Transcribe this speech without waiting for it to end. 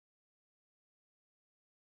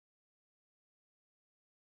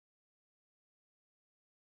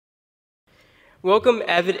Welcome,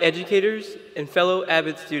 avid educators and fellow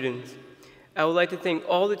avid students. I would like to thank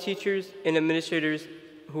all the teachers and administrators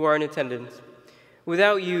who are in attendance.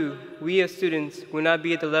 Without you, we as students would not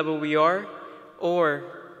be at the level we are or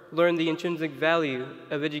learn the intrinsic value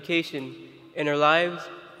of education in our lives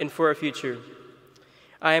and for our future.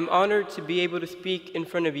 I am honored to be able to speak in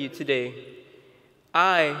front of you today.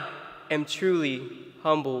 I am truly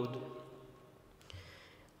humbled.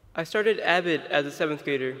 I started AVID as a 7th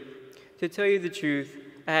grader. To tell you the truth,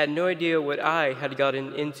 I had no idea what I had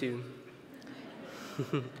gotten into.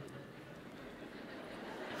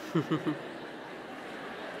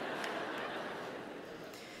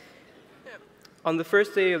 On the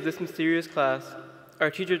first day of this mysterious class,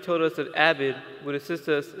 our teacher told us that AVID would assist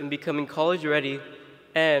us in becoming college ready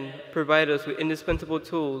and provide us with indispensable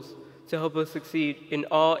tools to help us succeed in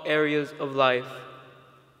all areas of life.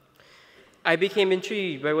 I became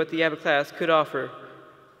intrigued by what the AVID class could offer,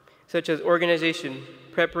 such as organization,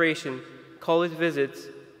 preparation, college visits,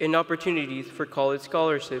 and opportunities for college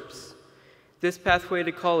scholarships. This pathway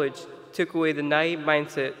to college took away the naive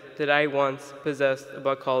mindset that I once possessed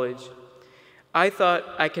about college. I thought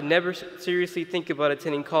I could never seriously think about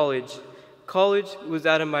attending college. College was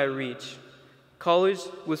out of my reach. College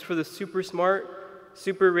was for the super smart,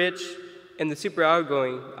 super rich, and the super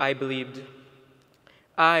outgoing, I believed.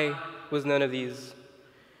 I was none of these.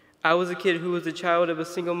 I was a kid who was the child of a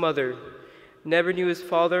single mother, never knew his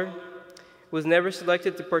father, was never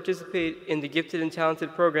selected to participate in the gifted and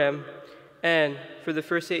talented program, and for the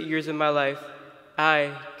first 8 years of my life,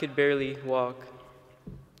 I could barely walk.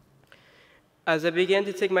 As I began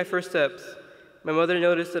to take my first steps, my mother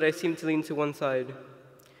noticed that I seemed to lean to one side.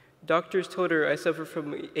 Doctors told her I suffered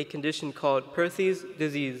from a condition called Perthes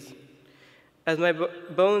disease. As my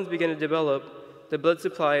bones began to develop, the blood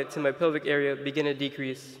supply to my pelvic area began to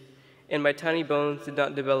decrease, and my tiny bones did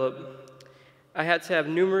not develop. I had to have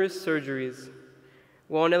numerous surgeries.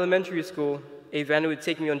 While in elementary school, a van would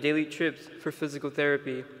take me on daily trips for physical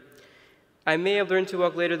therapy. I may have learned to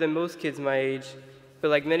walk later than most kids my age,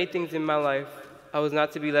 but like many things in my life, I was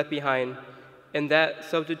not to be left behind, and that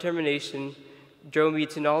self-determination drove me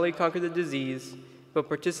to not only conquer the disease, but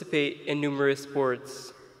participate in numerous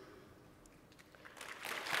sports.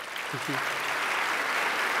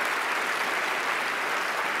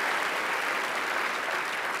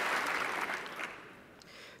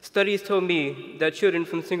 Studies told me that children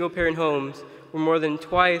from single-parent homes were more than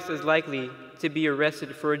twice as likely to be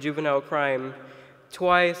arrested for a juvenile crime,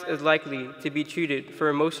 twice as likely to be treated for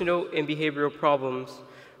emotional and behavioral problems,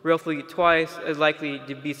 roughly twice as likely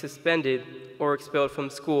to be suspended or expelled from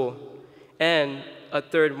school, and a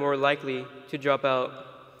third more likely to drop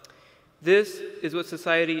out. This is what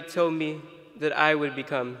society told me that I would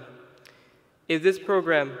become. If this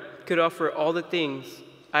program could offer all the things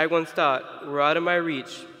I once thought were out of my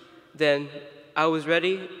reach, then I was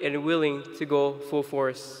ready and willing to go full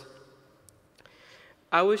force.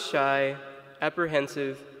 I was shy,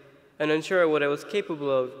 apprehensive, and unsure of what I was capable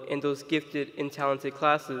of in those gifted and talented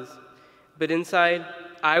classes. But inside,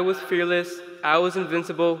 I was fearless, I was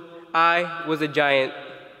invincible, I was a giant.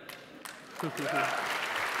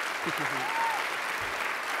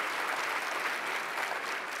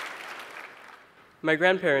 My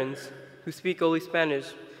grandparents, who speak only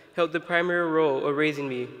Spanish, held the primary role of raising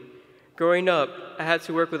me. Growing up, I had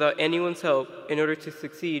to work without anyone's help in order to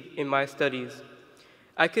succeed in my studies.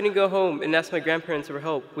 I couldn't go home and ask my grandparents for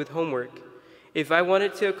help with homework. If I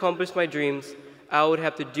wanted to accomplish my dreams, I would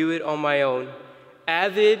have to do it on my own.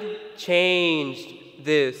 AVID changed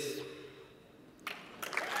this.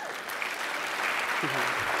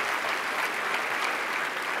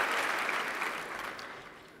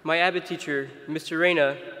 My AVID teacher, Mr.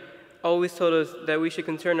 Reyna, always told us that we should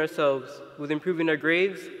concern ourselves with improving our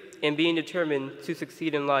grades and being determined to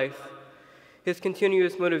succeed in life. His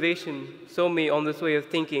continuous motivation sold me on this way of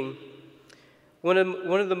thinking. One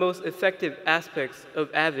of the most effective aspects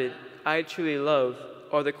of AVID I truly love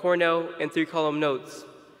are the Cornell and 3-column notes.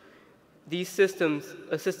 These systems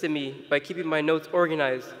assisted me by keeping my notes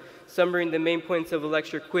organized, summarizing the main points of a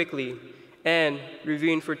lecture quickly, and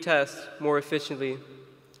reviewing for tests more efficiently.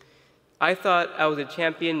 I thought I was a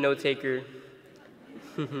champion note-taker.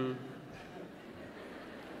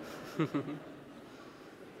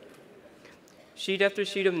 Sheet after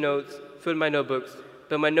sheet of notes filled my notebooks,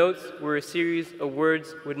 but my notes were a series of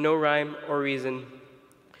words with no rhyme or reason.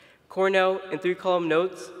 Cornell and 3-column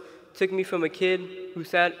notes took me from a kid who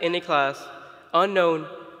sat in a class, unknown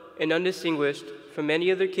and undistinguished from any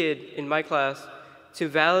other kid in my class, to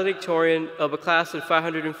valedictorian of a class of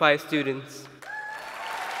 505 students.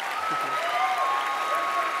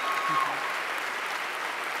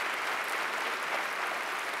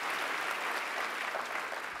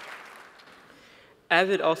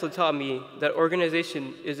 Avid also taught me that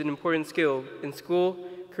organization is an important skill in school,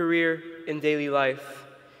 career, and daily life.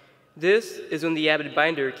 This is when the Avid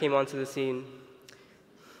binder came onto the scene.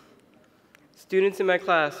 Students in my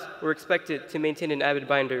class were expected to maintain an Avid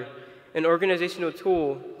binder, an organizational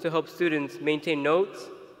tool to help students maintain notes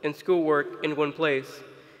and schoolwork in one place,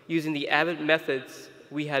 using the Avid methods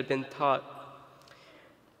we had been taught.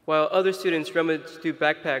 While other students rummaged through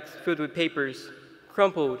backpacks filled with papers,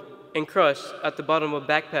 crumpled and crushed at the bottom of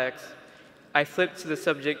backpacks, I flipped to the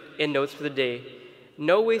subject and notes for the day.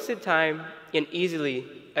 No wasted time and easily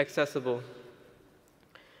accessible.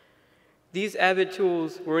 These Avid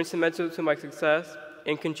tools were instrumental to my success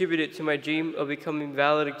and contributed to my dream of becoming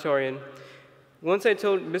valedictorian. Once I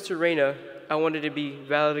told Mr. Reyna I wanted to be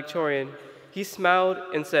valedictorian, he smiled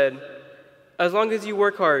and said, "As long as you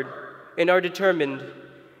work hard and are determined,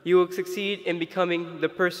 you will succeed in becoming the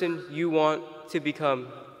person you want to become."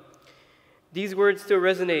 These words still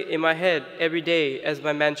resonate in my head every day as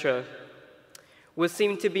my mantra. What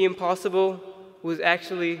seemed to be impossible was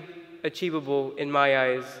actually achievable in my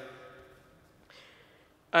eyes.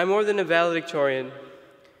 I'm more than a valedictorian.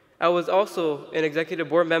 I was also an executive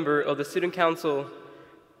board member of the Student Council,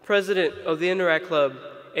 president of the Interact Club,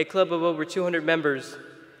 a club of over 200 members,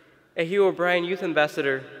 a Hugh O'Brien Youth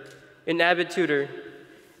Ambassador, an Avid tutor,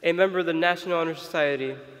 a member of the National Honor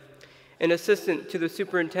Society, an assistant to the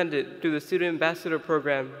superintendent through the Student Ambassador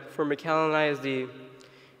Program for McAllen ISD,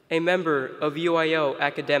 a member of UIL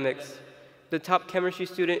Academics, the top chemistry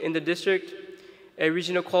student in the district, a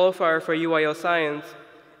regional qualifier for UIL Science,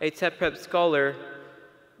 a TEP Prep Scholar,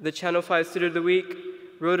 the Channel 5 Student of the Week,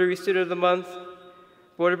 Rotary Student of the Month,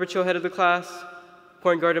 Border Patrol Head of the Class,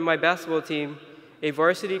 point guard of my basketball team, a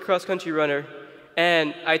varsity cross-country runner,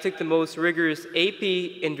 and I took the most rigorous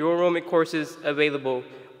AP and dual enrollment courses available,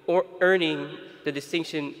 earning the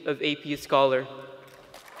distinction of AP Scholar.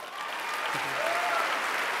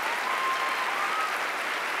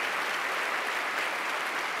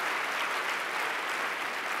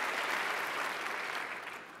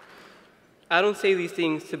 I don't say these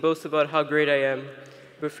things to boast about how great I am,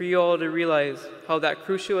 but for you all to realize how that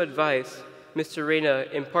crucial advice Mr. Reyna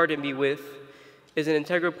imparted me with is an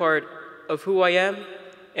integral part of who I am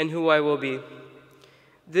and who I will be.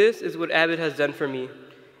 This is what Avid has done for me.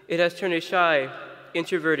 It has turned a shy,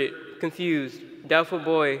 introverted, confused, doubtful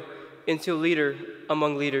boy into a leader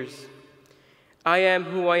among leaders. I am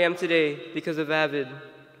who I am today because of Avid.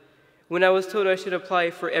 When I was told I should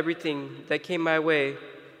apply for everything that came my way,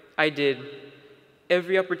 I did.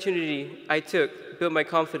 Every opportunity I took built my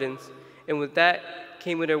confidence, and with that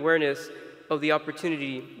came an awareness of the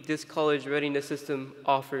opportunity this college readiness system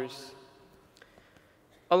offers.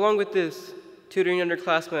 Along with this, tutoring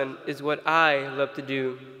underclassmen is what I love to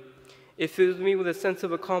do. It fills me with a sense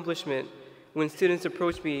of accomplishment when students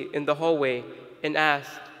approach me in the hallway and ask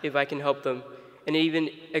if I can help them, and even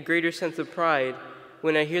a greater sense of pride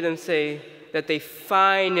when I hear them say that they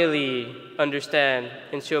finally understand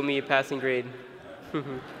and show me a passing grade.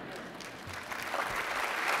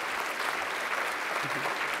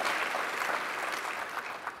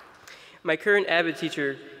 My current Avid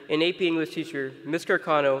teacher and AP English teacher, Ms.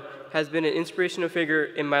 Carcano, has been an inspirational figure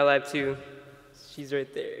in my life too. She's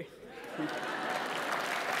right there.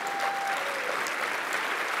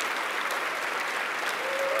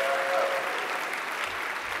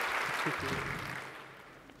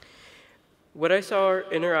 What I saw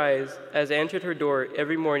in her eyes as I entered her door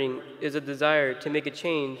every morning is a desire to make a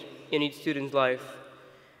change in each student's life.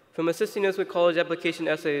 From assisting us with college application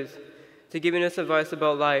essays to giving us advice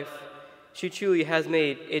about life, she truly has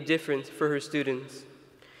made a difference for her students.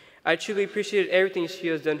 I truly appreciate everything she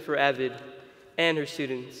has done for Avid and her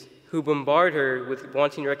students, who bombard her with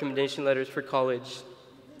wanting recommendation letters for college.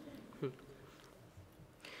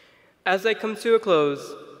 As I come to a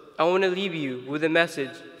close, I want to leave you with a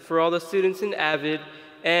message for all the students in Avid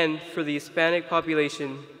and for the Hispanic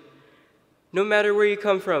population. No matter where you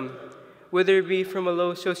come from, whether it be from a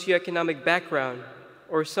low socioeconomic background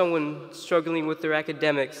or someone struggling with their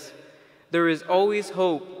academics, there is always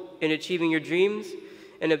hope in achieving your dreams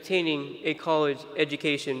and obtaining a college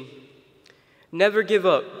education. Never give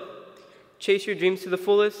up. Chase your dreams to the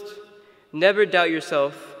fullest. Never doubt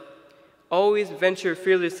yourself. Always venture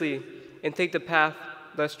fearlessly and take the path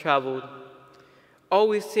less traveled.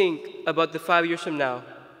 Always think about the 5 years from now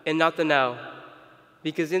and not the now,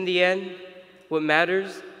 because in the end, what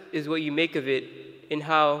matters is what you make of it and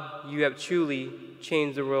how you have truly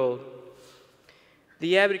changed the world.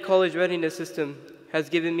 The Avid College Readiness System has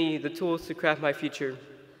given me the tools to craft my future.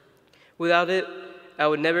 Without it, I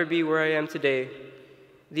would never be where I am today.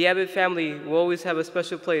 The Avid family will always have a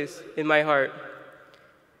special place in my heart.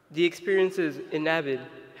 The experiences in Avid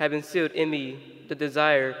have instilled in me the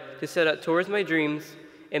desire to set out towards my dreams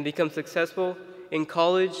and become successful in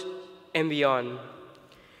college and beyond.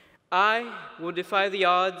 I will defy the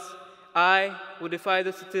odds, I will defy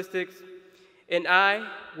the statistics, and I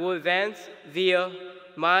will advance via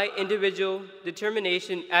my individual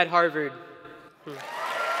determination at Harvard.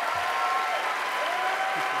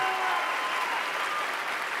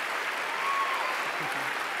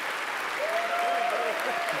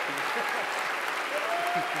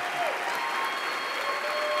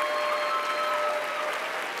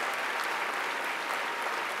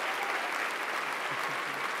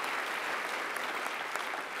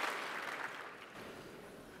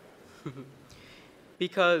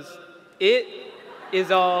 Because it is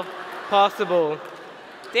all possible.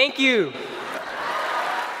 Thank you.